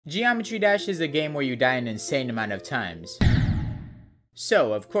Geometry Dash is a game where you die an insane amount of times.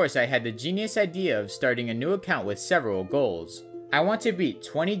 So, of course, I had the genius idea of starting a new account with several goals. I want to beat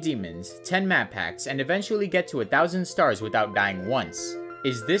 20 demons, 10 map packs, and eventually get to 1,000 stars without dying once.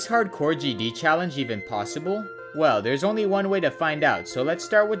 Is this hardcore GD challenge even possible? Well, there's only one way to find out, so let's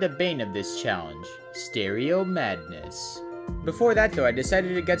start with the bane of this challenge: Stereo Madness. Before that though, I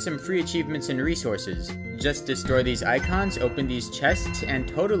decided to get some free achievements and resources. Just destroy these icons, open these chests, and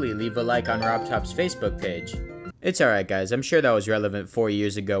totally leave a like on RobTop's Facebook page. It's alright guys, I'm sure that was relevant 4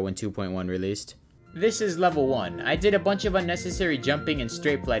 years ago when 2.1 released. This is level 1. I did a bunch of unnecessary jumping and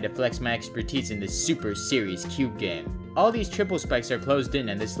strafe fly to flex my expertise in this super serious cube game. All these triple spikes are closed in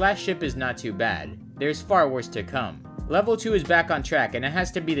and this last ship is not too bad. There's far worse to come. Level 2 is back on track and it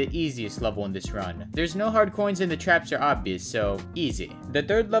has to be the easiest level in this run. There's no hard coins and the traps are obvious, so easy. The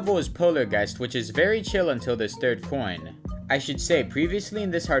third level is Polargeist, which is very chill until this third coin. I should say, previously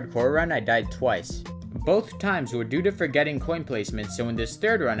in this hardcore run I died twice. Both times were due to forgetting coin placements, so in this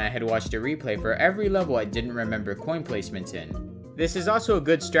third run I had watched a replay for every level I didn't remember coin placements in. This is also a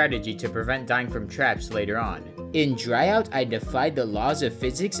good strategy to prevent dying from traps later on. In Dryout, I defied the laws of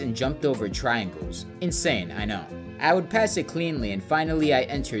physics and jumped over triangles. Insane, I know. I would pass it cleanly and finally I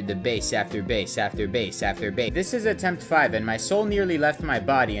entered the base after base after base after base. This is attempt 5 and my soul nearly left my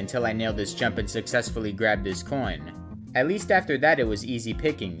body until I nailed this jump and successfully grabbed this coin. At least after that it was easy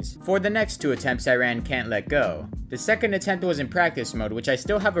pickings. For the next 2 attempts I ran Can't Let Go. The second attempt was in practice mode, which I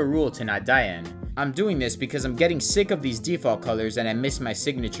still have a rule to not die in. I'm doing this because I'm getting sick of these default colors and I miss my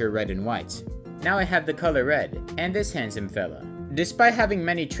signature red and white. Now I have the color red, and this handsome fella. Despite having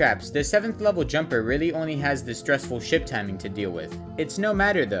many traps, the 7th level jumper really only has the stressful ship timing to deal with. It's no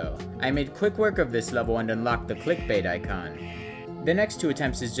matter though. I made quick work of this level and unlocked the clickbait icon. The next 2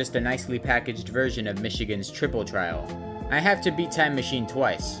 attempts is just a nicely packaged version of Michigan's triple trial. I have to beat Time Machine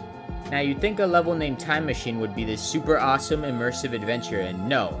twice. Now you'd think a level named Time Machine would be this super awesome immersive adventure, and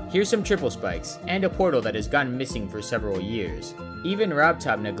no, here's some triple spikes, and a portal that has gone missing for several years. Even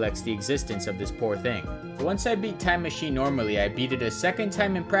RobTop neglects the existence of this poor thing. Once I beat Time Machine normally, I beat it a second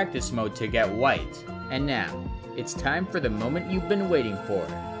time in practice mode to get white. And now, it's time for the moment you've been waiting for.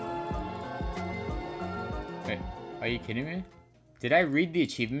 Wait, are you kidding me? Did I read the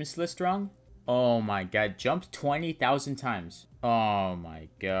achievements list wrong? Oh my god, jumped 20,000 times. Oh my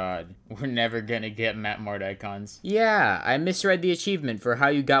god. We're never gonna get MatMart icons. Yeah, I misread the achievement for how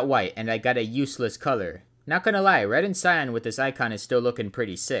you got white and I got a useless color. Not gonna lie, red and cyan with this icon is still looking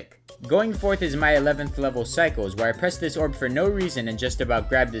pretty sick. Going forth is my 11th level Cycles, where I press this orb for no reason and just about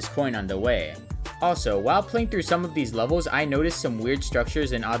grab this coin on the way. Also, while playing through some of these levels, I noticed some weird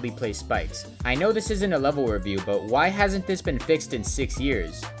structures and oddly placed spikes. I know this isn't a level review, but why hasn't this been fixed in 6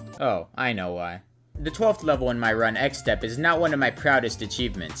 years? Oh, I know why. The 12th level in my run, X-Step, is not one of my proudest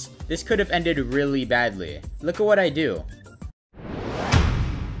achievements. This could have ended really badly. Look at what I do.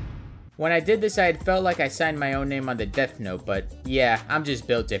 When I did this, I had felt like I signed my own name on the death note, but yeah, I'm just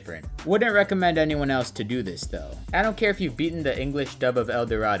built different. Wouldn't recommend anyone else to do this though. I don't care if you've beaten the English dub of El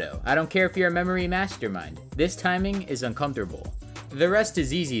Dorado. I don't care if you're a memory mastermind. This timing is uncomfortable. The rest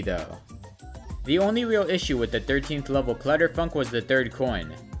is easy though. The only real issue with the 13th level Clutterfunk was the third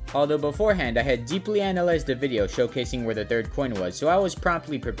coin. Although beforehand, I had deeply analyzed the video showcasing where the third coin was, so I was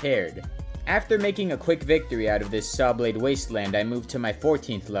promptly prepared. After making a quick victory out of this Sawblade wasteland, I moved to my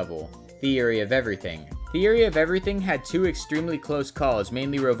 14th level, Theory of Everything. Theory of Everything had 2 extremely close calls,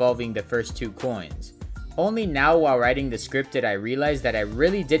 mainly revolving the first 2 coins. Only now while writing the script did I realize that I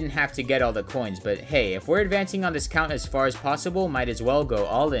really didn't have to get all the coins, but hey, if we're advancing on this count as far as possible, might as well go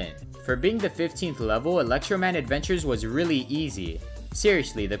all in. For being the 15th level, Electroman Adventures was really easy.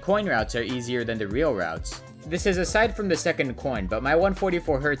 Seriously, the coin routes are easier than the real routes. This is aside from the second coin, but my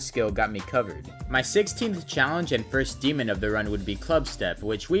 144Hz skill got me covered. My 16th challenge and first demon of the run would be Clubstep,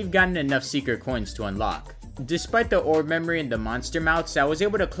 which we've gotten enough secret coins to unlock. Despite the orb memory and the monster mouths, I was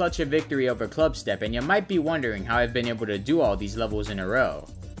able to clutch a victory over Clubstep, and you might be wondering how I've been able to do all these levels in a row.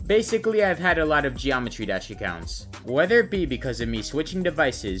 Basically, I've had a lot of Geometry Dash accounts. Whether it be because of me switching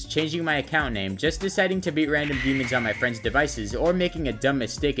devices, changing my account name, just deciding to beat random demons on my friends' devices, or making a dumb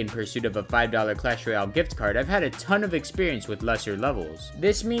mistake in pursuit of a $5 Clash Royale gift card, I've had a ton of experience with lesser levels.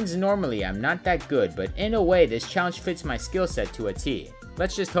 This means normally I'm not that good, but in a way this challenge fits my skill set to a T.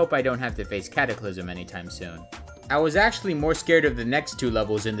 Let's just hope I don't have to face Cataclysm anytime soon. I was actually more scared of the next 2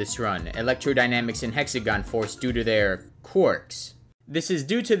 levels in this run, Electrodynamics and Hexagon Force, due to their quirks. This is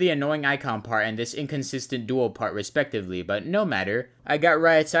due to the annoying icon part and this inconsistent dual part respectively, but no matter, I got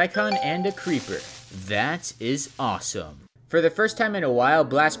Riot's icon and a creeper. That is awesome. For the first time in a while,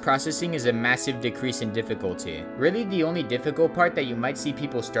 blast processing is a massive decrease in difficulty. Really, the only difficult part that you might see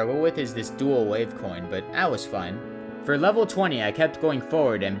people struggle with is this dual wave coin, but that was fun. For level 20, I kept going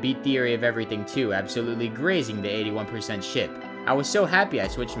forward and beat Theory of Everything 2, absolutely grazing the 81% ship. I was so happy I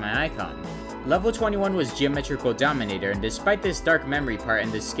switched my icon. Level 21 was Geometrical Dominator, and despite this dark memory part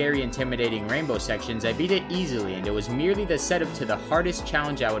and the scary intimidating rainbow sections, I beat it easily, and it was merely the setup to the hardest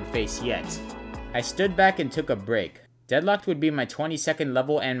challenge I would face yet. I stood back and took a break. Deadlocked would be my 22nd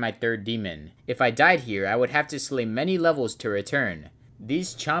level and my 3rd demon. If I died here, I would have to slay many levels to return.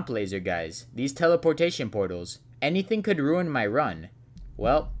 These chomp laser guys, these teleportation portals, anything could ruin my run.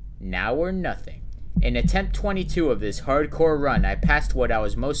 Well, now or nothing. In attempt 22 of this hardcore run, I passed what I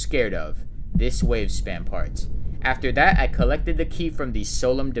was most scared of, this wave spam part. After that, I collected the key from the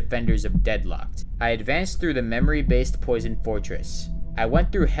Solemn Defenders of Deadlocked. I advanced through the memory-based Poison Fortress. I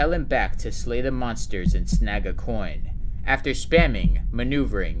went through hell and back to slay the monsters and snag a coin. After spamming,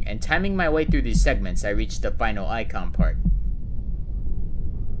 maneuvering, and timing my way through these segments, I reached the final icon part.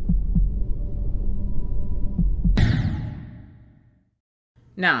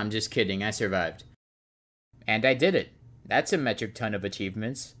 Nah, I'm just kidding, I survived. And I did it. That's a metric ton of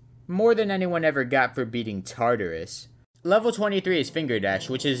achievements. More than anyone ever got for beating Tartarus. Level 23 is Finger Dash,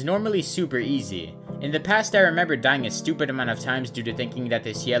 which is normally super easy. In the past, I remember dying a stupid amount of times due to thinking that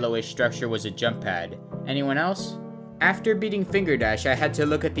this yellowish structure was a jump pad. Anyone else? After beating Finger Dash, I had to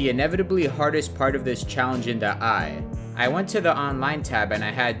look at the inevitably hardest part of this challenge in the eye. I went to the online tab and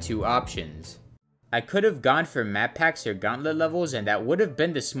I had 2 options. I could have gone for map packs or gauntlet levels, and that would have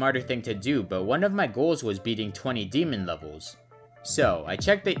been the smarter thing to do, but one of my goals was beating 20 demon levels. So, I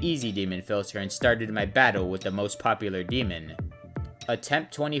checked the easy demon filter and started my battle with the most popular demon.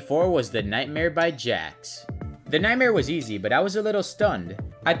 Attempt 24 was the Nightmare by Jax. The Nightmare was easy, but I was a little stunned.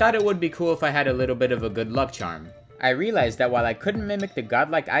 I thought it would be cool if I had a little bit of a good luck charm. I realized that while I couldn't mimic the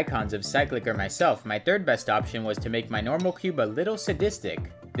godlike icons of Cyclic or myself, my 3rd best option was to make my normal cube a little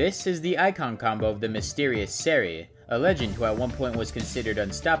sadistic. This is the icon combo of the mysterious Seri, a legend who at one point was considered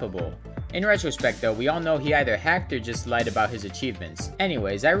unstoppable. In retrospect though, we all know he either hacked or just lied about his achievements.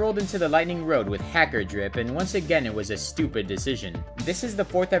 Anyways, I rolled into the lightning road with hacker drip, and once again it was a stupid decision. This is the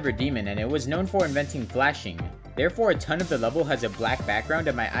 4th ever demon, and it was known for inventing flashing. Therefore, a ton of the level has a black background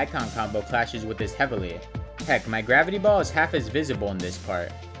and my icon combo clashes with this heavily. Heck, my gravity ball is half as visible in this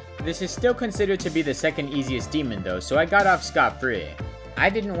part. This is still considered to be the 2nd easiest demon though, so I got off scot-free.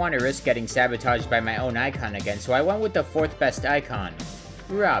 I didn't want to risk getting sabotaged by my own icon again, so I went with the 4th best icon,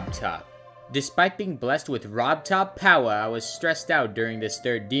 Rob Top. Despite being blessed with Rob Top power, I was stressed out during this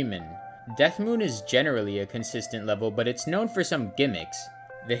 3rd demon. Death Moon is generally a consistent level, but it's known for some gimmicks.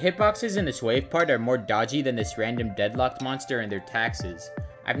 The hitboxes in this wave part are more dodgy than this random deadlocked monster and their taxes.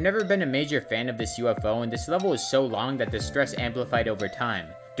 I've never been a major fan of this UFO, and this level is so long that the stress amplified over time.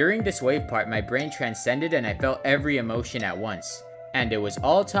 During this wave part, my brain transcended and I felt every emotion at once. And it was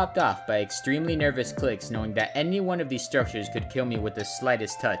all topped off by extremely nervous clicks, knowing that any one of these structures could kill me with the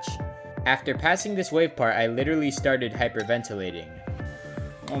slightest touch. After passing this wave part, I literally started hyperventilating.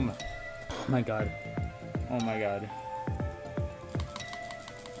 Oh my god. Oh my god.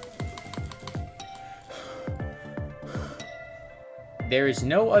 There is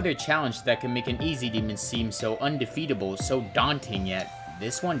no other challenge that can make an easy demon seem so undefeatable, so daunting, yet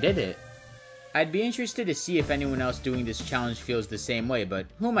this one did it. I'd be interested to see if anyone else doing this challenge feels the same way, but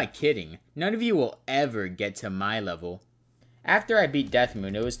who am I kidding? None of you will ever get to my level. After I beat Death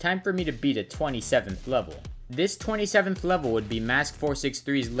Moon, it was time for me to beat a 27th level. This 27th level would be Mask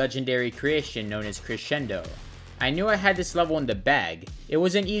 463's legendary creation known as Crescendo. I knew I had this level in the bag. It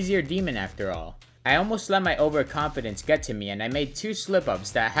was an easier demon after all. I almost let my overconfidence get to me, and I made 2 slip-ups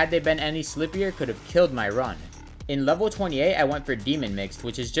that, had they been any slippier, could have killed my run. In level 28, I went for Demon Mixed,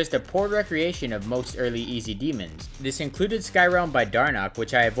 which is just a poor recreation of most early easy demons. This included Skyrealm by Darnock,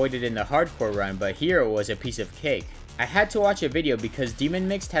 which I avoided in the hardcore run, but here it was a piece of cake. I had to watch a video because Demon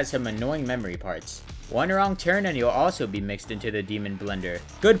Mixed has some annoying memory parts. One wrong turn and you'll also be mixed into the Demon Blender.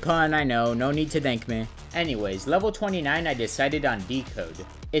 Good pun, I know, no need to thank me. Anyways, level 29 I decided on Decode.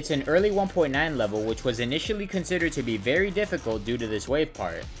 It's an early 1.9 level which was initially considered to be very difficult due to this wave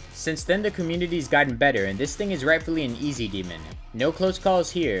part. Since then the community's gotten better and this thing is rightfully an easy demon. No close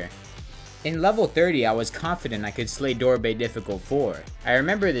calls here. In level 30 I was confident I could slay Dorbe Difficult 4. I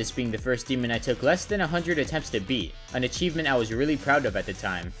remember this being the first demon I took less than 100 attempts to beat, an achievement I was really proud of at the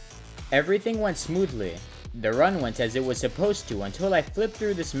time. Everything went smoothly. The run went as it was supposed to until I flipped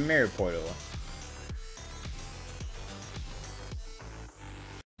through this mirror portal.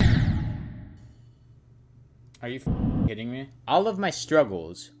 Are you kidding me? All of my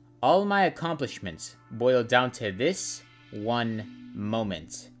struggles, all my accomplishments boiled down to this one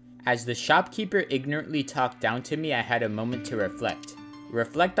moment. As the shopkeeper ignorantly talked down to me, I had a moment to reflect.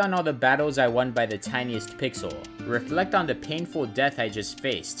 Reflect on all the battles I won by the tiniest pixel. Reflect on the painful death I just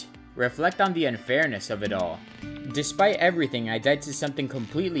faced. Reflect on the unfairness of it all. Despite everything, I died to something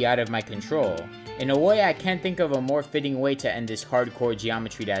completely out of my control. In a way, I can't think of a more fitting way to end this hardcore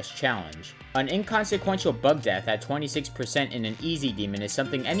Geometry Dash challenge. An inconsequential bug death at 26% in an easy demon is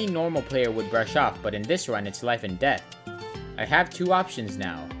something any normal player would brush off, but in this run, it's life and death. I have two options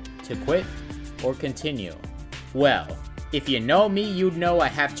now, to quit or continue. Well, if you know me, you'd know I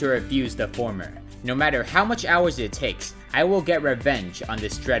have to refuse the former. No matter how much hours it takes, I will get revenge on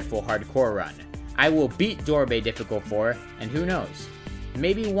this dreadful hardcore run. I will beat Dorbe Difficult 4, and who knows?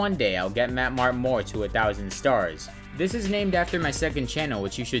 Maybe one day I'll get MatMart more to 1,000 stars. This is named after my second channel,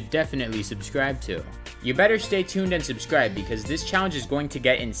 which you should definitely subscribe to. You better stay tuned and subscribe because this challenge is going to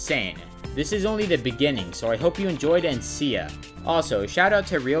get insane. This is only the beginning, so I hope you enjoyed and see ya. Also, shout out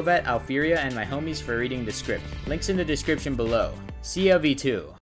to RealVet, Alfiria, and my homies for reading the script. Links in the description below. See ya V2.